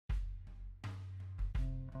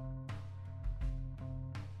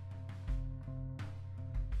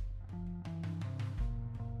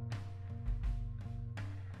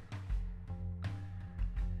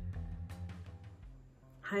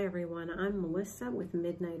Hi everyone, I'm Melissa with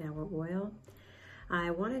Midnight Hour Oil.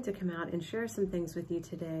 I wanted to come out and share some things with you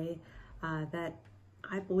today that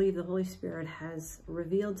I believe the Holy Spirit has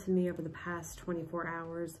revealed to me over the past 24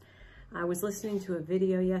 hours. I was listening to a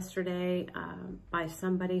video yesterday by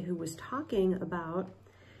somebody who was talking about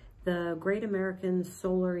the Great American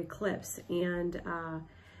Solar Eclipse, and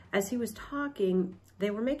as he was talking,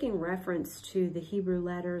 they were making reference to the Hebrew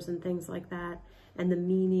letters and things like that, and the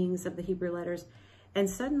meanings of the Hebrew letters. And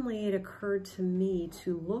suddenly it occurred to me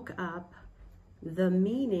to look up the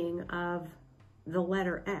meaning of the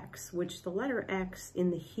letter X, which the letter X in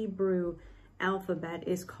the Hebrew alphabet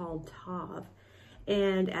is called TAV.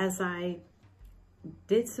 And as I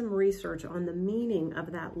did some research on the meaning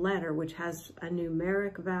of that letter, which has a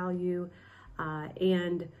numeric value,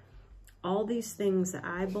 and all these things that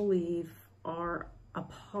I believe are a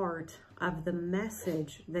part of the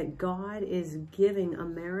message that God is giving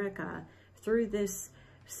America through this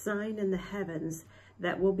sign in the heavens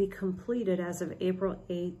that will be completed as of April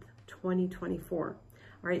 8th, 2024. All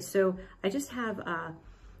right, so I just have a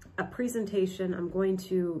presentation. I'm going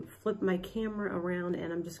to flip my camera around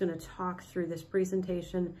and I'm just going to talk through this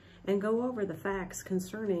presentation and go over the facts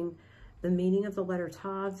concerning the meaning of the letter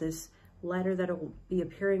TAV, this letter that will be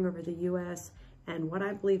appearing over the U.S., and what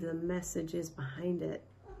I believe the message is behind it.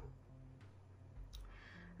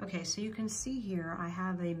 Okay, so you can see here I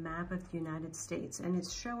have a map of the United States, and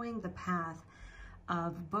it's showing the path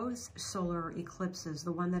of both solar eclipses,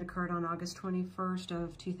 the one that occurred on August 21st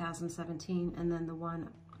of 2017, and then the one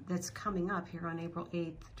that's coming up here on April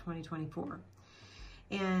 8th, 2024.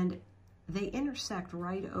 And they intersect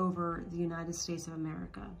right over the United States of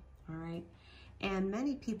America, all right? And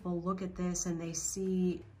many people look at this and they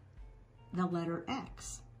see the letter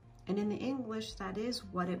X. And in the English, that is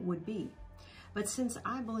what it would be. But since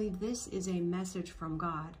I believe this is a message from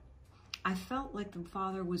God, I felt like the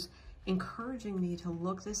Father was encouraging me to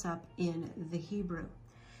look this up in the Hebrew.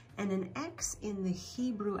 And an X in the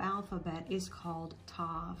Hebrew alphabet is called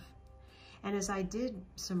TAV. And as I did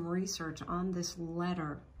some research on this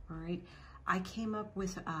letter, all right, I came up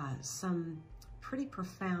with some pretty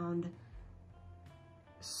profound,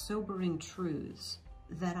 sobering truths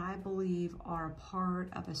that I believe are a part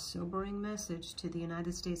of a sobering message to the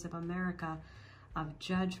United States of America of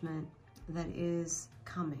judgment that is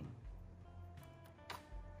coming.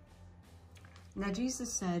 Now,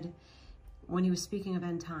 Jesus said, when he was speaking of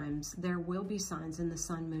end times, there will be signs in the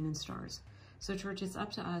sun, moon, and stars. So, church, it's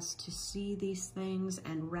up to us to see these things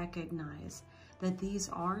and recognize that these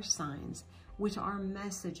are signs, which are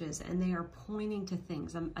messages, and they are pointing to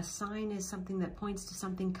things. A sign is something that points to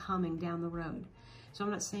something coming down the road. So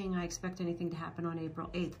I'm not saying I expect anything to happen on April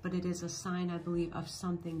 8th, but it is a sign, I believe, of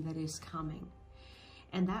something that is coming.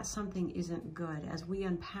 And that something isn't good. As we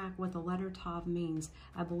unpack what the letter TAV means,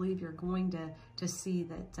 I believe you're going to see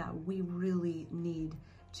that we really need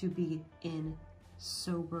to be in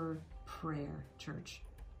sober prayer, church.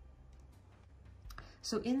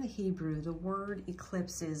 So in the Hebrew, the word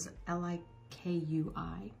eclipse is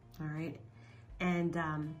L-I-K-U-I, all right? And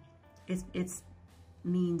it's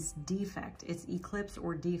means defect. It's eclipse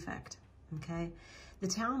or defect, okay? The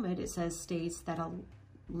Talmud, it says, states that a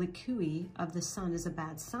likui of the sun is a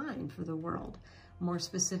bad sign for the world. More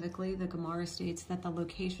specifically, the Gemara states that the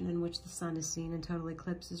location in which the sun is seen in total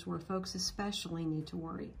eclipse is where folks especially need to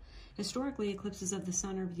worry. Historically, eclipses of the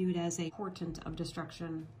sun are viewed as a portent of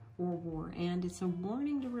destruction or war, and it's a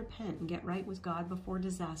warning to repent and get right with God before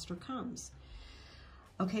disaster comes.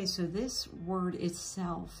 Okay, so this word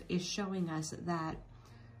itself is showing us that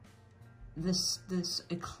this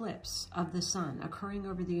eclipse of the sun occurring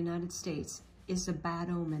over the United States is a bad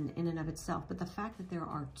omen in and of itself. But the fact that there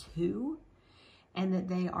are two and that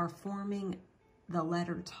they are forming the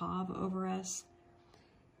letter TAV over us,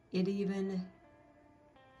 it even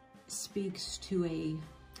speaks to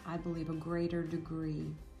I believe, a greater degree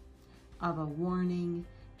of a warning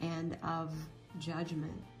and of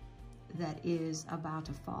judgment that is about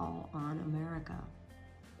to fall on America.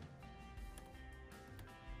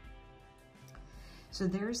 So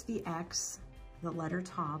there's the X, the letter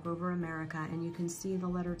TAV over America, and you can see the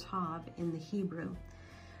letter TAV in the Hebrew,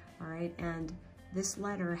 all right? And this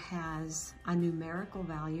letter has a numerical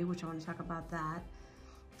value, which I want to talk about that.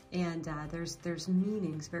 And there's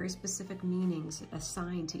meanings, very specific meanings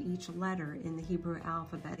assigned to each letter in the Hebrew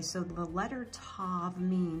alphabet. So the letter TAV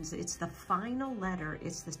means it's the final letter,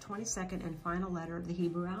 it's the 22nd and final letter of the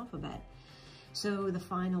Hebrew alphabet. So the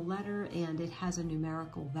final letter, and it has a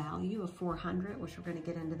numerical value of 400, which we're going to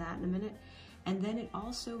get into that in a minute. And then it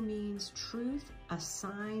also means truth, a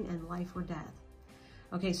sign, and life or death.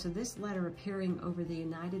 Okay, so this letter appearing over the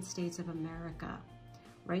United States of America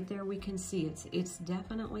Right there we can see it's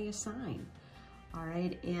definitely a sign. All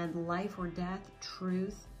right, and life or death,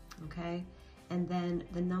 truth, okay? And then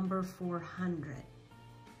the number 400.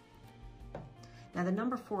 Now the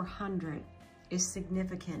number 400 is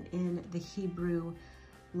significant in the Hebrew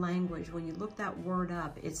language. When you look that word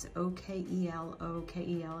up, it's O-K-E-L,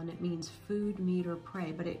 O-K-E-L, and it means food, meat, or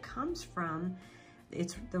prey. But it comes from,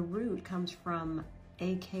 the root comes from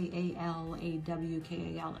A-K-A-L,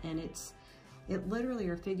 A-W-K-A-L, and it literally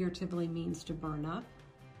or figuratively means to burn up,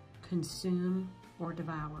 consume, or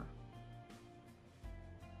devour.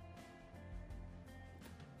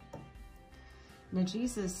 Now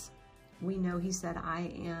Jesus, we know he said,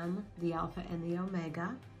 I am the Alpha and the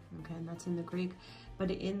Omega, okay, and that's in the Greek,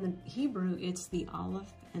 but in the Hebrew, it's the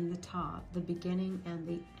Aleph and the Tav, the beginning and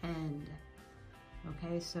the end,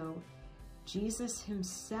 okay, so Jesus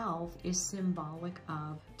himself is symbolic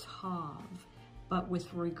of Tav, but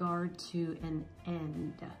with regard to an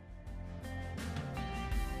end.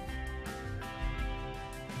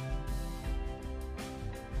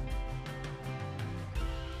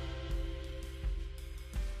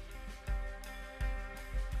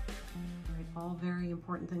 All very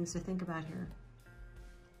important things to think about here.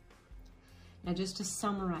 Now, just to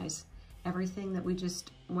summarize everything that we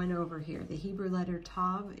just went over here, the Hebrew letter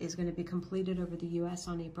Tav is going to be completed over the U.S.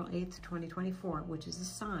 on April 8th, 2024, which is a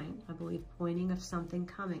sign, I believe, pointing of something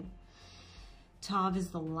coming. Tav is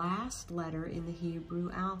the last letter in the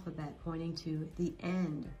Hebrew alphabet, pointing to the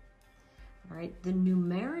end. All right, the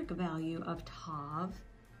numeric value of Tav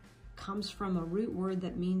comes from a root word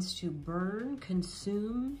that means to burn,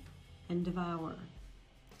 consume, and devour.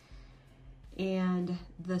 And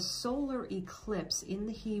the solar eclipse in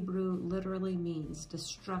the Hebrew literally means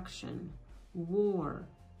destruction, war,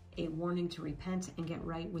 a warning to repent and get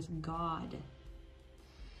right with God.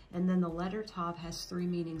 And then the letter Tav has three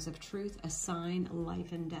meanings of truth, a sign,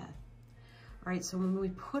 life, and death. All right, so when we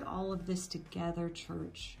put all of this together,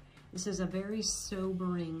 church, this is a very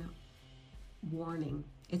sobering warning.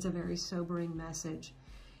 It's a very sobering message.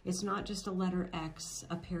 It's not just a letter X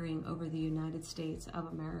appearing over the United States of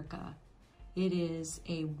America. It is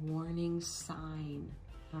a warning sign,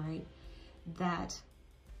 all right, that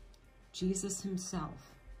Jesus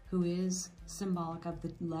himself, who is symbolic of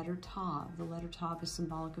the letter Tav is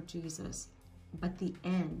symbolic of Jesus, but the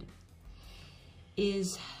end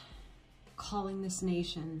is calling this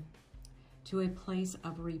nation to a place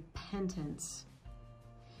of repentance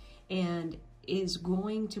and is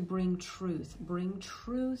going to bring truth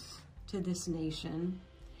to this nation,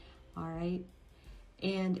 all right?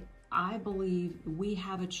 And I believe we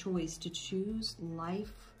have a choice to choose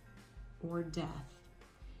life or death.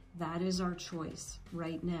 That is our choice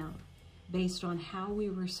right now, based on how we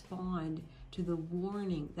respond to the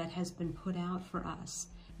warning that has been put out for us,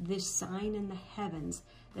 this sign in the heavens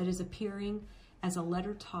that is appearing as a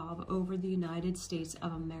letter Tav over the United States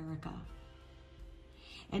of America.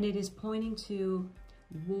 And it is pointing to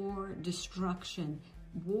war, destruction,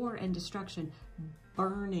 war and destruction,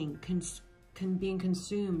 burning, being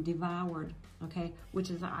consumed, devoured, okay? Which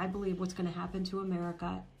is, I believe, what's going to happen to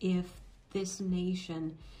America if this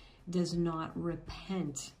nation does not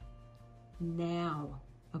repent now,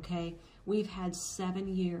 okay? We've had 7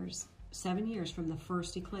 years from the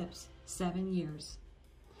first eclipse, 7 years.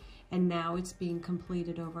 And now it's being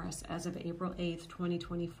completed over us as of April 8th,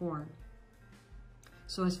 2024.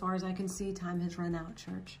 So as far as I can see, time has run out,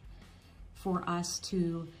 church, for us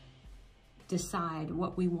to decide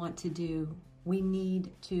what we want to do. We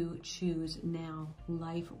need to choose now,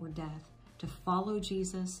 life or death, to follow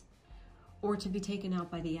Jesus or to be taken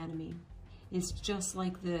out by the enemy. It's just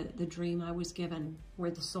like the dream I was given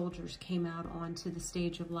where the soldiers came out onto the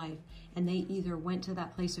stage of life and they either went to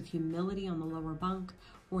that place of humility on the lower bunk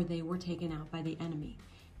or they were taken out by the enemy.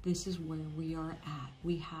 This is where we are at.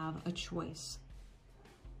 We have a choice.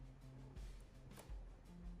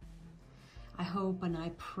 I hope and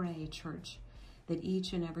I pray, church, that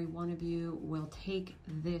each and every one of you will take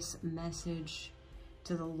this message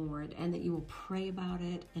to the Lord and that you will pray about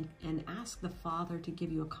it and ask the Father to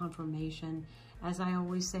give you a confirmation. As I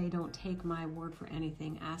always say, don't take my word for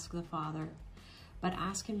anything. Ask the Father, but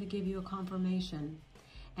ask him to give you a confirmation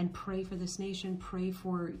and pray for this nation. Pray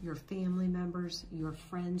for your family members, your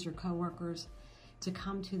friends, your coworkers to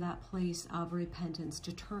come to that place of repentance,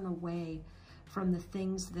 to turn away from the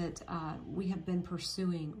things that we have been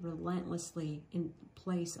pursuing relentlessly in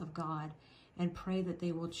place of God, and pray that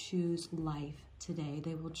they will choose life today.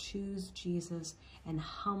 They will choose Jesus and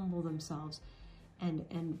humble themselves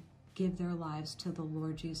and give their lives to the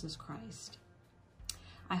Lord Jesus Christ.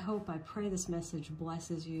 I pray this message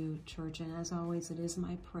blesses you, church, and as always, it is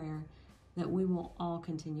my prayer that we will all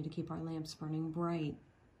continue to keep our lamps burning bright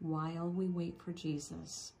while we wait for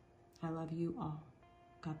Jesus. I love you all.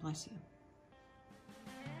 God bless you.